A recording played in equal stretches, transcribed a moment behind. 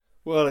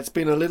Well, it's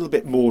been a little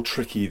bit more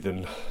tricky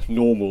than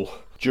normal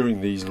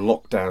during these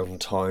lockdown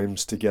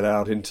times to get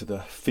out into the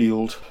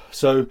field.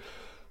 So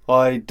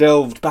I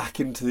delved back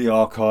into the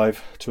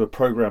archive to a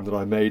programme that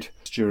I made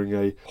during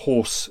a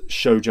horse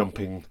show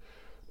jumping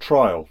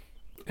trial.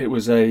 It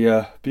was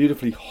a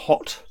beautifully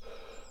hot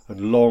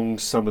and long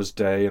summer's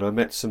day, and I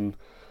met some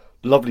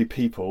lovely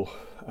people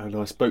and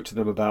I spoke to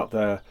them about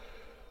their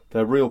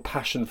real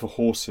passion for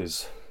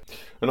horses.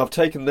 And I've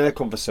taken their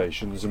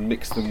conversations and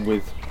mixed them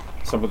with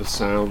some of the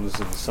sounds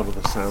and some of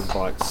the sound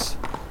bites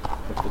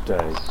of the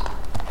day.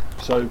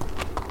 So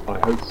I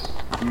hope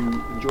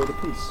you enjoy the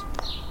piece.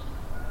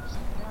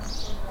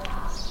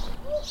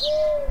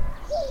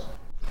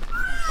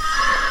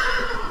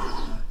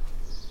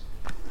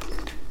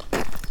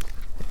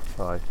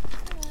 Hi.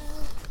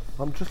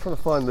 I'm just trying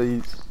to find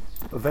the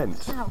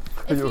event. Now,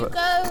 if you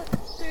go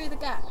through the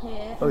gap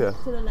here, Oh, yeah.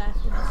 to the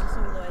left, and this is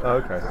all the way Oh,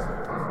 down. okay.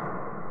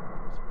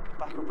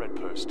 Back at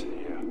Redpost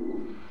here.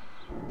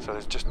 So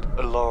there's just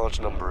a large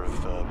number of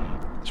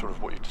sort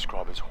of what you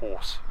describe as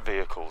horse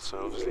vehicles.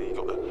 So obviously you've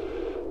got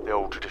the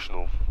old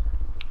traditional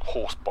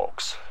horse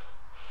box,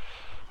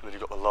 and then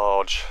you've got the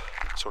large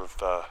sort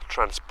of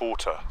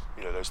transporter.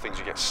 You know, those things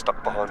you get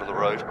stuck behind on the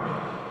road.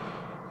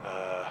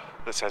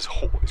 That says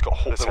it's got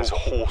horses,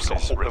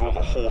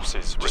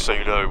 just so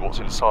you know what's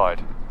inside.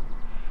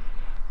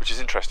 Which is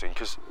interesting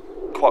because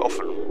quite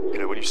often, you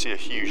know, when you see a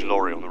huge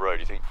lorry on the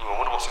road, you think, I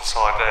wonder what's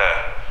inside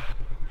there.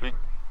 It'd be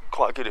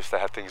quite good if they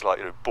had things like,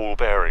 you know, ball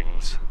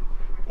bearings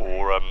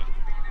or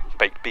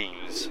baked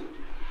beans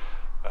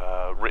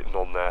written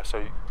on there,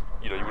 so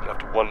you know you wouldn't have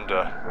to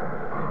wonder.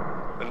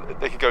 And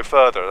they could go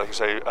further. They could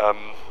say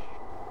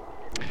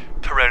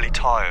Pirelli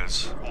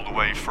tyres all the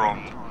way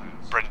from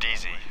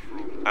Brindisi,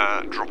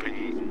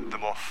 dropping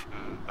them off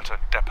at a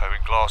depot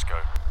in Glasgow.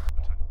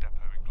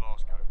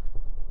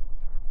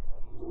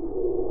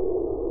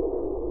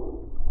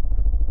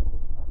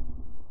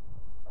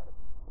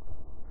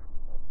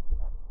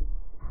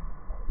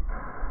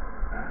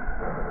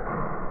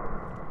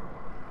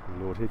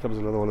 Lord, here comes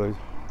another one of those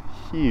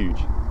huge.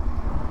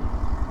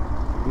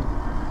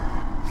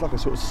 It's like a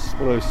sort of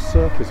one of those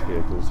circus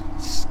vehicles,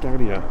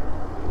 Scania.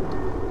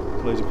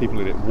 Loads of people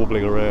in it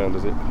wobbling around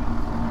as it.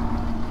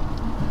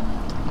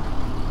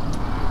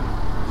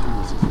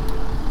 Jesus.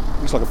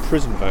 Looks like a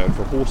prison van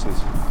for horses.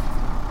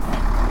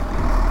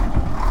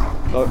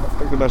 I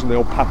can imagine the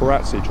old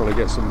paparazzi trying to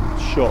get some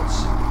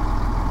shots.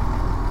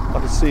 I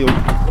can see them.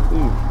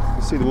 I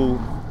can see them all.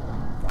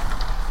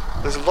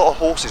 There's a lot of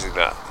horses in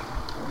that.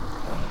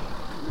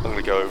 I'm going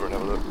to go over and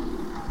have a look.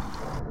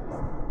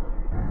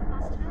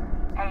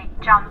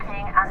 8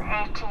 jumping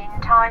and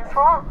 18 time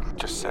faults.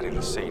 Just setting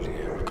the scene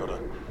here. We've got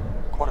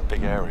quite a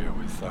big area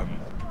with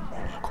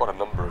quite a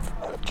number of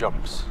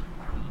jumps.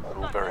 They're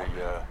all very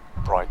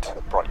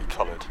brightly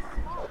coloured.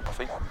 I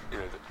think you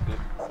know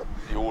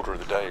the order of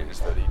the day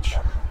is that each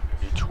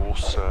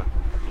horse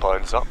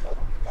lines up.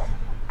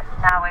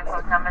 Now we've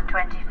got number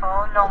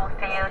 24,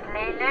 Longfield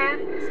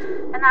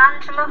Lilu and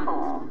Angela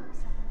Hall.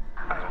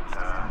 And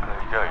there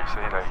you go, you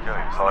see, there you go.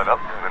 You line up,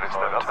 and then it's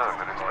their turn,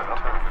 and it's their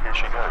turn. Here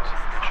she goes,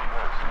 here she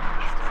goes.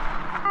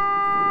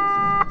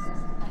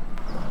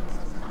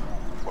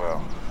 Wow.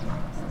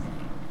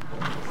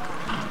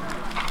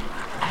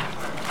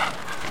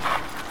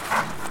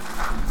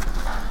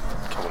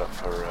 Coming up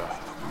for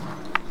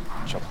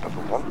jump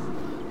number 1.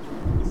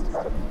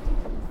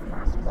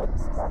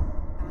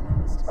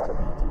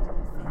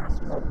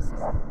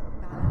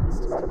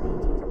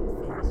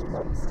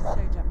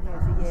 Show jump here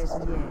for years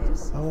and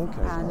years. Oh,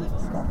 okay.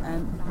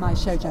 And my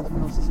show jumping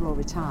horses are all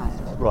retired.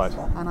 Right.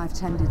 And I've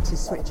tended to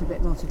switch a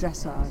bit more to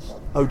dressage.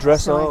 Oh,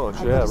 dressage,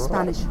 I've yeah, got a right.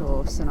 Spanish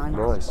horse, and I'm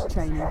Nice.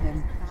 training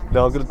him.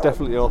 Now I'm going to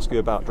definitely ask you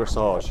about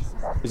dressage.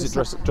 Is it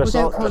dressage? Well,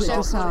 don't call it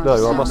dressage.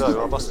 No, I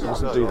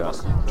mustn't do that.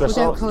 Dressage. Well,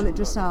 don't call it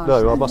dressage.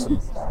 No, I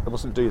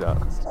mustn't do that.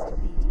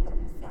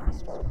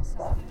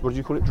 What do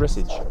you call it?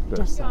 Dressage? No.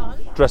 Dressage.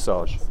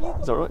 Dressage.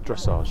 Is that right?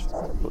 Dressage.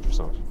 Not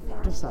dressage.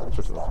 Dressage.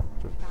 Dressage.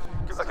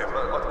 Okay,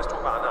 well, let's talk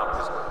about it now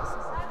because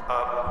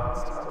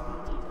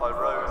I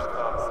rode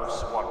a horse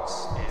once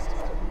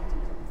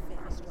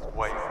in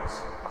Wales,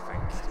 I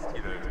think.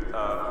 You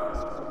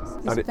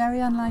know, It's very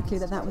unlikely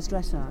that was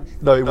dressage.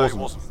 no, it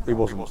wasn't. It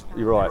wasn't.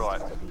 You're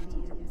right.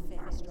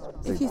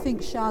 If you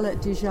think Charlotte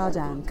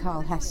Dujardin,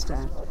 Carl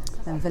Hester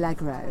and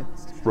Vallegro,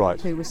 Right.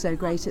 who were so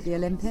great at the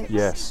Olympics.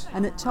 Yes.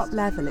 And at top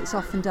level, it's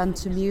often done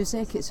to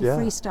music. It's a Yeah.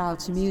 freestyle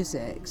to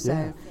music, so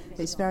Yeah.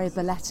 it's very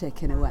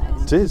balletic in a way.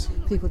 It is.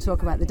 People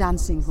talk about the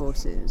dancing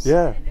horses.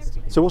 Yeah.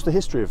 So what's the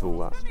history of all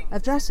that?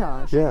 Of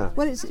dressage. Yeah.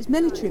 Well, it's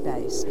military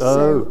based. Oh,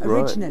 so right.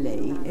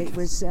 originally it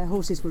was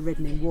horses were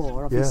ridden in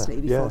war, obviously,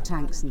 Yeah, before yeah.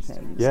 tanks and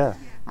things. Yeah.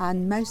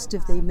 And most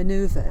of the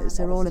manoeuvres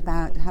are all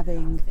about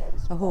having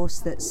a horse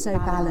that's so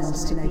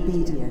balanced and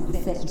obedient,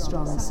 fit and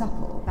strong and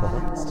supple.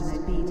 Balanced and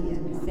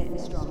obedient, fit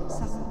and strong and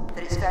supple.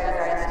 That it's very,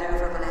 very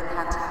manoeuvrable in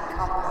hand-to-hand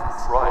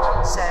combat.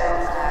 Right. So,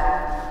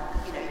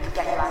 it can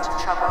get you out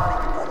of trouble, it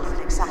can put you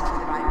in exactly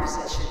the right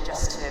position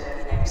just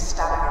to,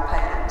 stab your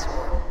opponent.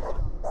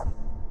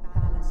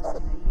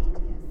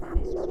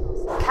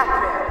 Cat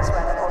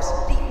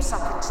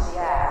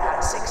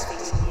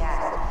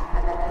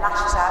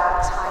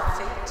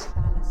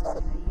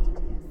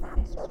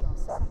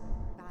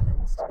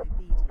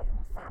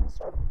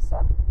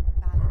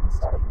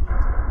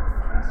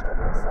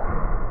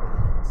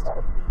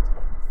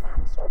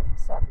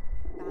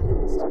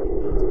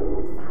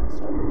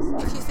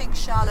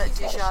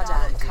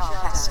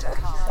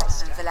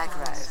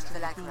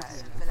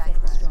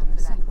strong and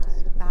supple,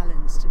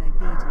 balanced and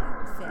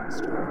obedient, fit and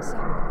strong and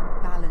supple,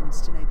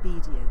 balanced and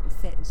obedient,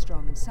 fit and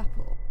strong and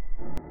supple.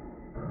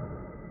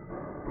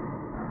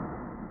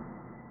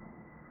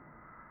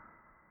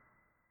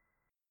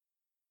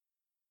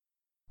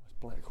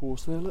 Black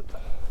horse there, look.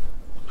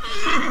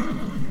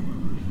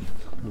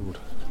 Lord.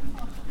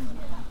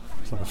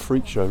 It's like a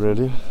freak show,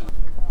 really.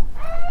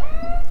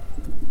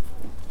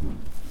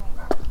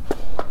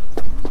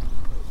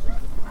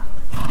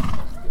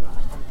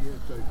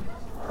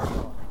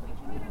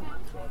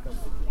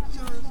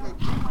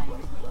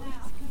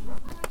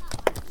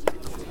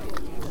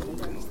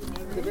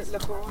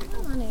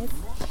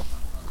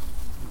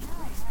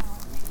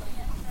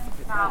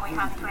 Now we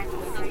have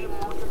 23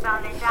 Water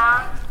Valley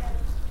down,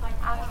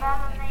 and then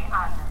the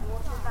other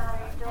Water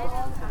Valley door,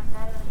 and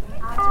then the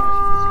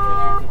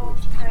other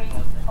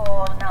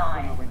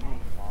 4349.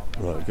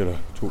 Right, we've got to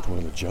talk to one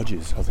of the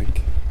judges, I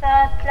think.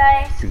 Third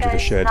place Into the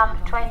goes shed. number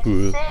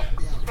 26,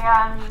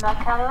 Fiona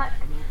McCulloch,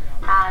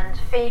 and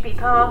Phoebe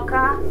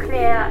Parker,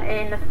 clear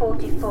in the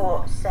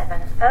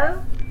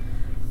 4470.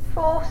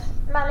 Fourth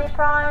money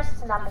prize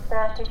to number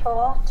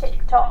 34,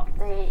 Tip-Top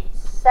the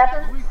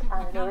 7th,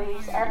 and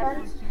Louise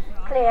Evans,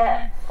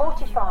 clear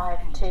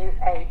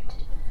 45-8.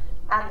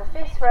 And the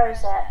fifth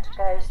rosette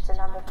goes to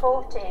number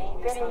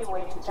 14, Billy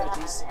Winter.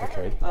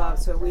 Okay.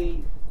 So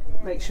we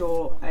make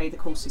sure the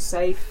course is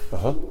safe.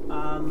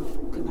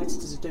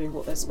 Competitors are doing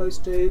what they're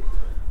supposed to do,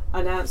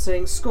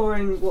 announcing,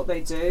 scoring what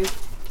they do.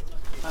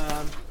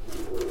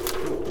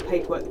 The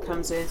paperwork that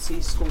comes in, so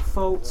you score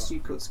faults, you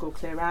could score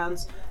clear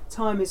rounds.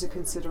 Time is a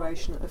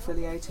consideration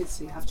affiliated,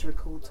 so you have to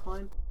record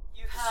time.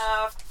 You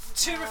have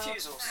two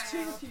refusals.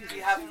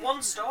 You have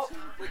one stop,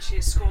 which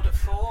is scored at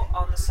 4.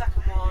 On the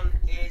second one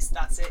is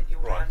that's it,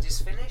 your round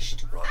is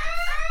finished. Right.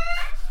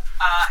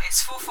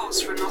 It's 4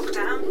 faults for a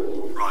knockdown.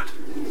 Right.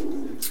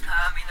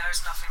 There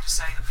is nothing to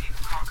say that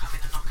people can't come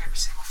in and knock every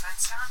single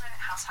fence down, and it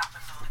has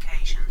happened on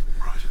occasion.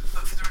 Right.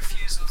 But for the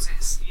refusals,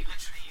 it's you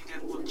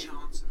get one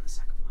chance, and the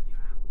second one you're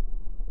out.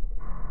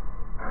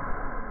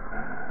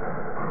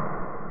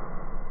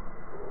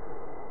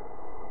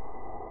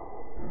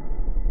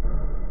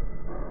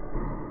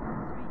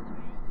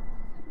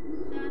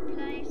 Third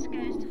place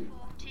goes to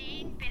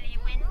 14, Billy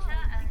Winter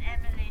and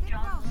Emily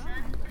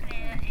Johnson,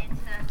 clear in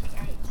 38.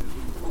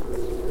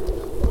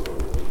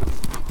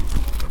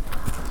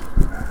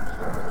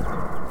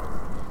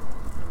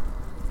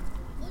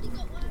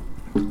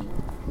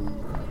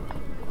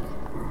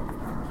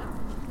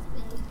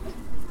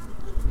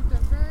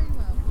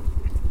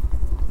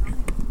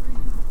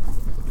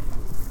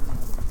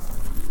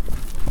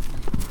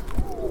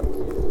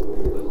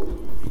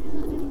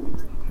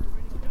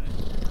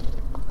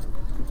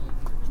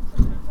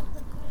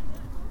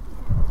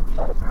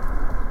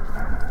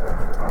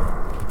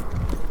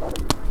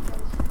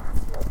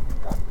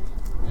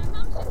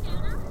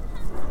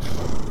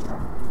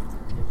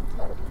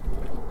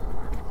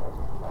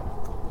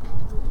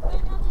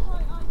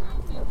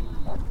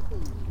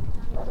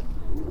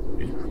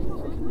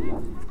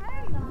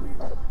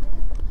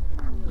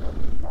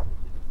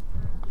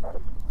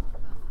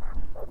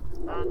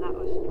 That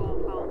was 4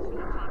 faults for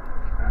the time.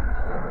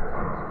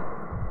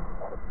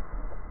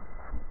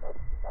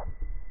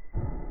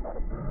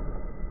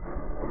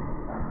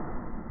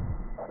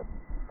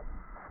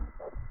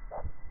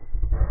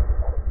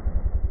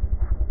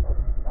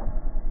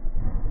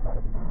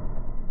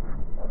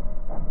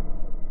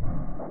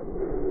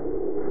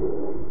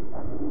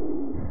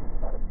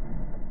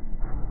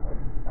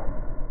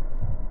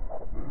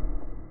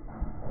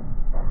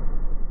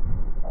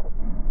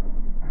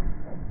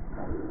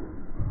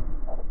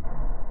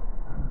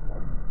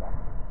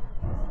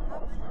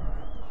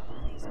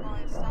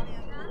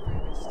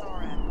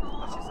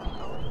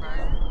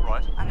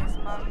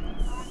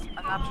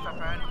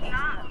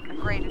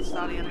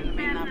 Stallion in the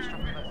main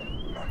abstract book.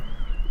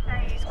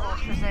 He's called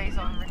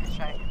Trezazon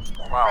Ricochet.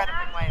 Wow. Bred up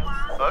in Wales.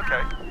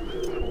 Okay.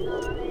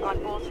 I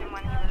bought him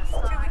when he was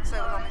 2 weeks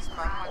old on his mum.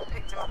 I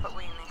picked him up at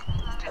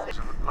Weaney. He's a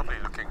lovely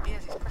looking, He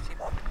is, he's pretty.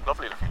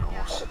 lovely looking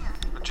horse.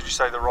 But did you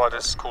say the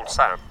rider's called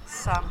Sam?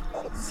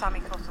 Sammy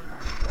Cotton.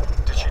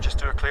 Did she just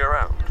do a clear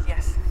round?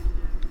 Yes.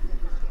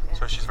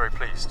 So she's very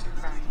pleased.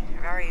 Very,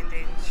 very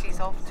indeed. She's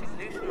off to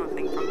Luton, I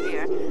think, from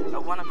here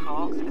at 1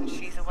 o'clock, and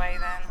she's away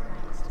then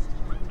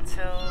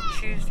until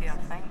Tuesday, I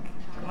think.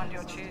 Monday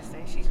or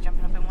Tuesday. She's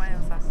jumping up in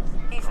Wales then.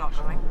 He's not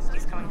going.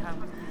 He's coming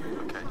home.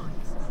 Okay.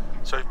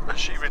 So has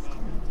she ridden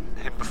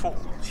him before?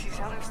 She's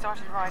only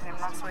started riding him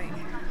last week.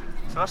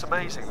 So that's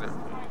amazing.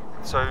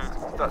 So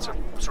that's a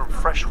sort of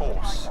fresh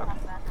horse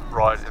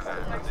ride,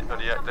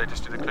 and yet they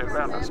just do the clear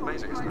round. That's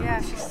amazing, isn't it?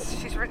 Yeah,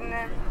 she's ridden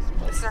him.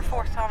 This is her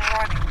 4th time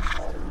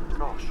riding.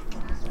 Gosh.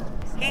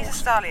 He's a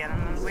stallion,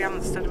 and we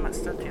haven't stood him at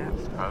stud yet.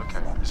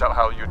 Okay. Is that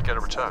how you'd get a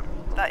return?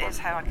 That is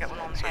how I'd get one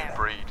on So him. you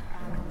breed.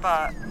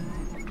 But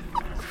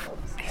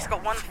he's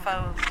got one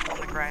foal on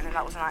the ground, and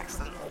that was an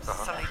accident.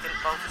 Somebody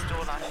didn't bolt his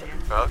door last year.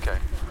 Okay.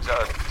 Is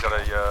that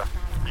a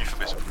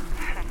euphemism?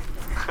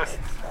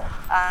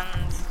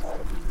 And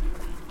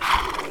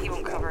he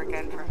won't cover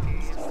again for a few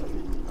years.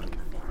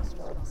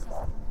 strong,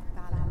 supple,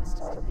 balanced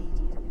and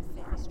obedient,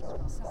 fit,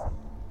 strong, supple,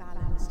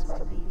 balanced and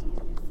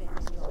obedient, fit,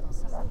 strong,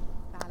 supple,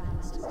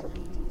 balanced and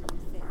obedient,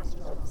 fit,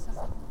 strong,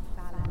 supple,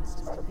 balanced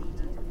and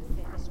obedient,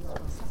 fit,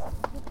 strong, supple,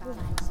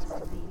 balanced and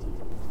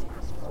obedient,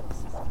 fit, strong,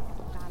 supple,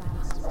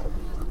 balanced and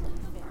obedient,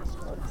 fit,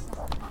 strong,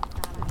 supple,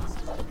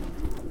 balanced and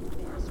obedient,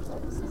 fit, strong,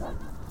 supple,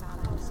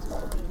 balanced and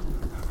obedient,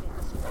 fit,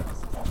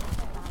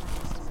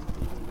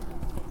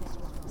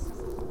 strong,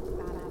 supple,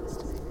 balanced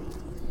and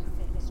obedient,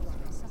 fit, strong, supple, balanced and obedient, fit,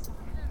 strong, supple,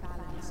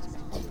 balanced and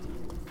obedient, fit,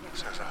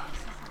 So there's a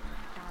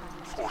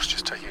horse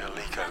just taking a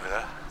leak over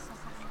there.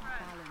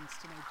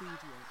 balanced and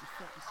obedient,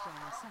 fit,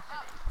 strong, supple,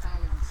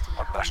 balanced and I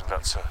imagine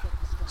that's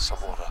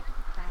somewhat of a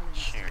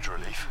huge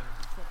relief.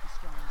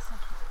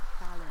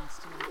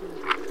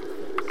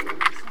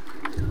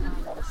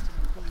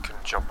 You can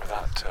jump with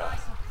that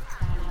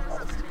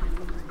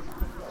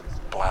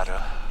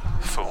bladder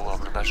full, I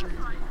would imagine.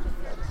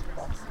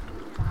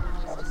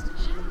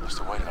 Must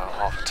have weighed about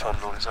half a tonne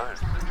on its own.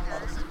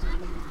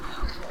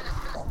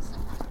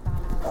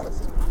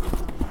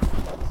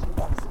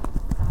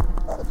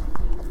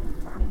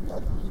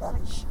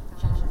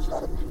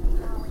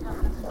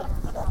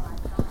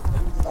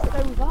 So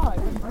was I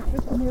when I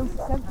took the meal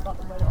scent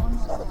button went on.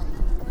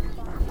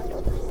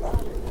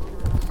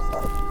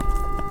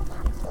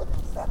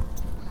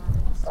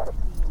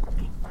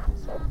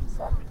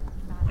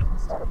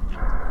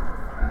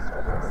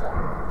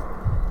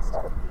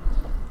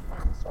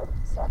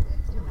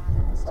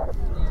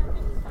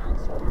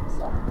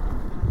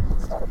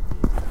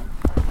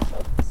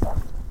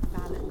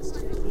 Balanced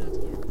and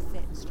obedient,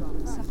 fit,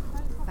 strong, supple.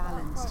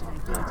 Balanced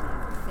and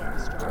obedient, fit,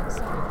 strong,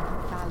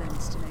 supple.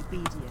 Balanced and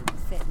obedient,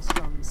 fit,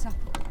 strong,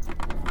 supple.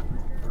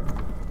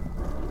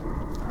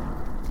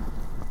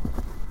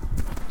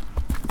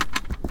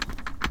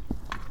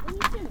 When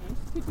you finish,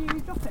 could you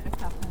drop it a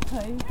couple,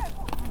 please?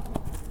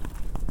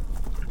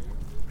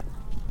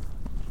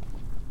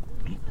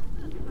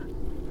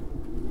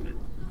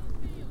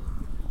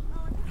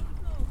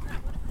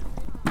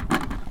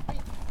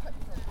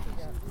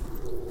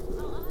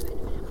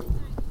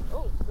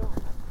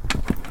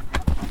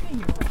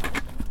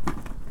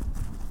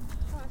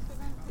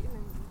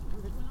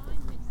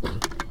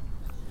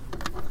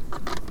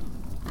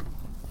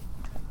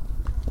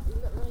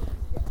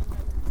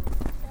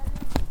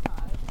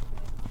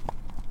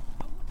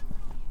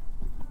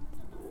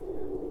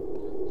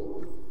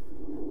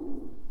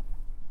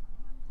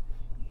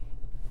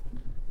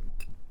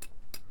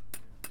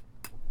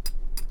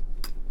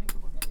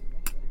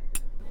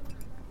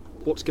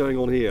 What's going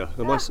on here?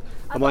 I've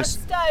got a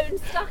stone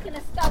stuck in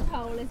a stub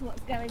hole is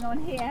what's going on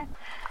here.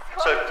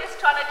 So- I'm just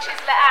trying to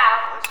chisel it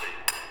out.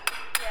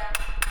 Yeah.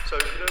 So,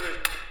 you know those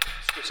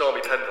Swiss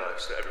Army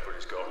penknives that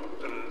everybody's got,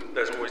 and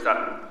there's always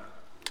that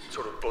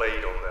sort of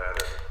blade on there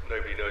that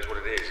nobody knows what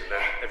it is, and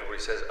then everybody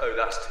says, oh,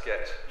 that's to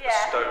get Yeah. a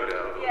stone out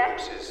of a Yeah.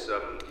 horse's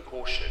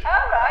horseshoe.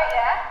 Oh, right,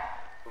 yeah.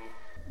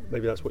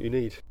 Maybe that's what you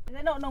need.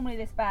 They're not normally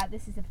this bad.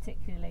 This is a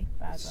particularly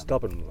bad one.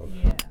 Stubborn one.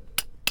 Yeah.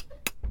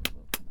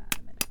 We'll come out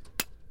in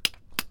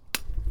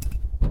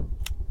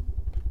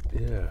a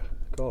minute. Yeah,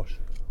 gosh.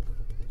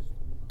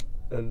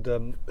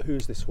 And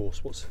who's this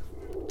horse? What's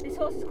This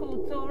horse is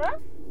called Thora.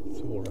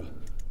 Thora?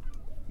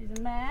 She's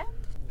a mare.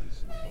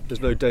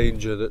 There's no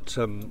danger that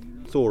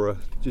Thora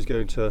is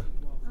going to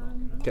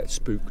get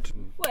spooked.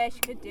 And Well, she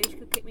could do. She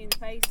could kick me in the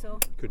face or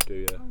could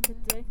do, yeah.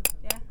 could do.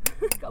 Yeah.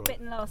 Got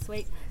bitten last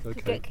week. Could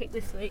Okay. get kicked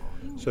this week.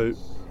 So,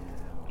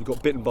 you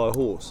got bitten by a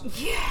horse?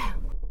 Yeah.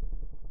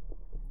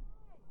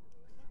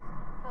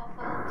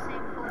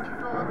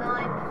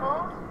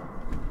 4494.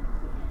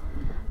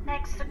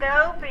 Next to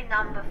go, be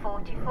number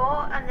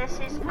 44, and this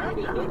is good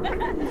luck.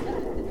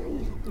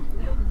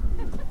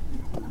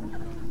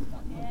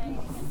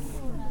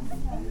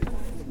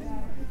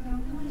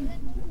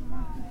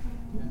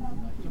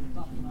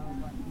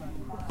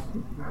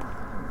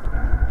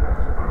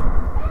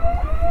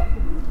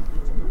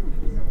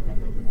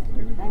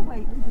 Oh,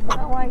 wait.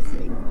 Oh, I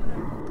see.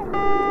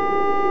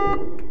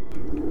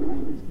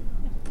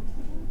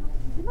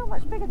 You're not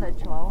much bigger than a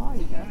chihuahua, are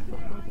you, girl?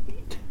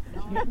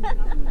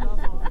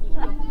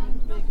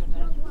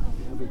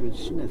 Have a good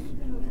sniff.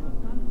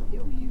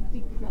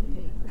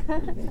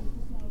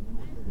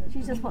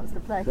 She just wants to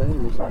play. Play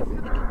with it.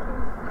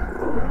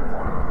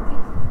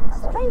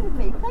 Play with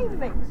me, play with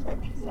me.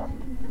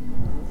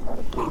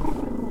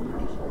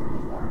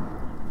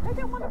 They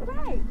don't want to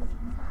play.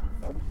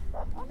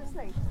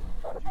 Honestly.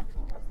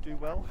 Do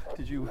well?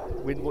 Did you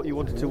win what you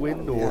wanted to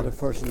win? We had a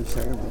first and a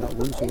second, but not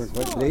one, so we're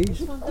quite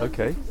pleased.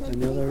 Okay.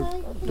 And the other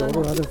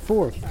daughter had a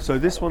fourth. So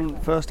this one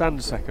first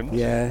and second?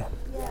 Yeah.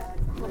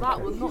 Well,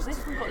 that one, not this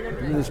one got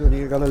eliminated. And this one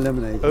here got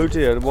eliminated. Oh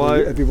dear, and So why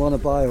if you want to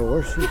buy a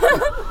horse,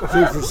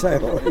 she's for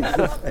sale.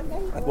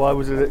 why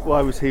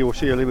was he or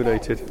she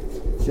eliminated?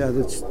 She had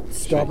to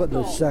stop at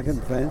the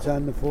second fence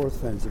and the fourth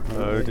fence.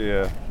 Apparently.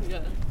 Oh dear.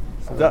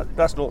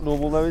 That's not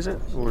normal though, is it?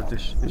 Or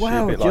is she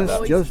Well, a bit like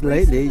that? just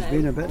lately, he's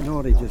been a bit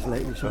naughty just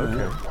lately. So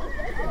Okay.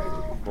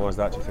 Why is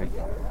that, do you think?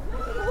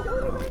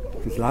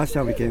 Because last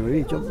time we came here,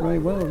 he jumped very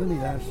well, didn't he,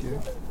 last year?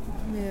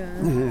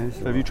 Yeah.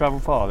 So have you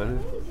travelled far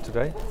then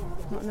today?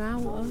 Not an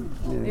hour.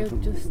 Yeah,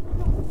 They've just,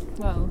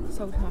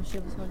 sold house the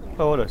other side.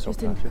 Oh, I know, Just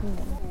Saltash, in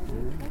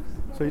yeah.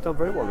 So you've done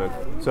very well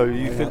then. So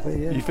you Very happy,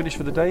 yeah. you finished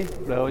for the day?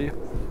 Now are you?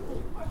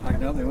 I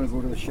know they want to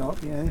go to the shop,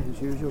 yeah,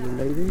 as usual,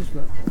 the ladies,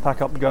 but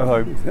Pack up and go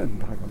home.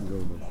 back on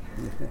go.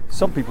 Yeah.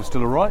 Some people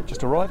still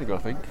just arriving, I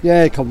think.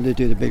 Yeah, come to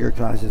do the bigger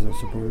classes, I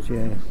suppose.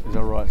 Yeah, Is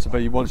that right? So,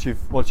 but once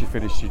you've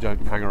finished, you don't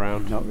hang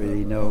around. not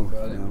really. No.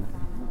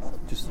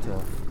 Just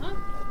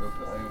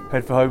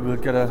head for home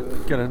and get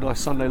a nice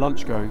Sunday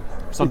lunch going.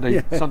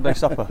 Sunday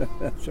supper.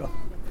 That's right.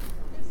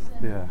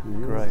 Yeah,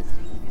 great.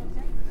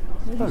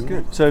 That's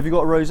good. So have you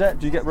got a rosette?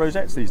 Do you get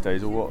rosettes these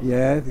days or what?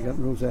 Yeah, we got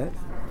rosette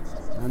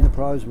and the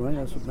prize money.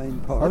 That's the main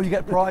part. Oh, you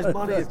get prize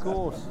money, of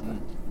course.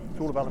 It's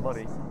all about the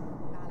money.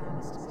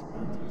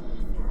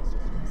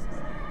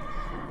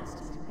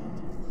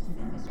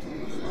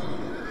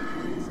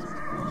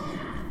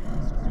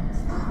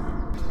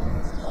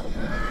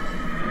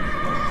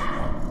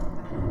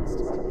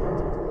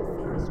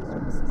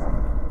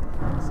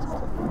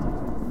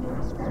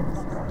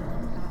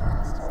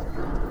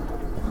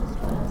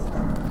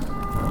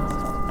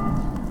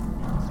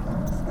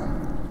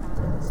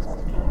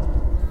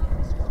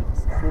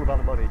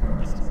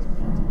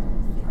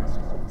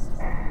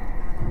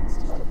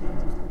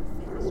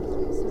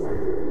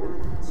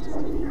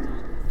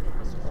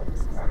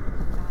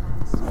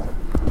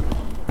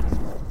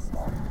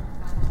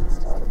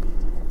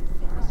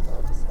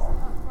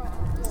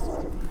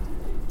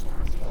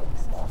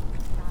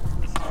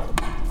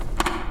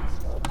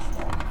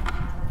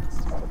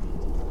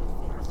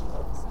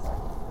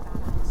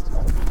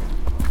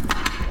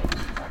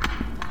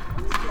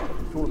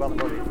 It's all about the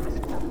money. It's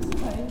all about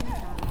the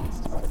money.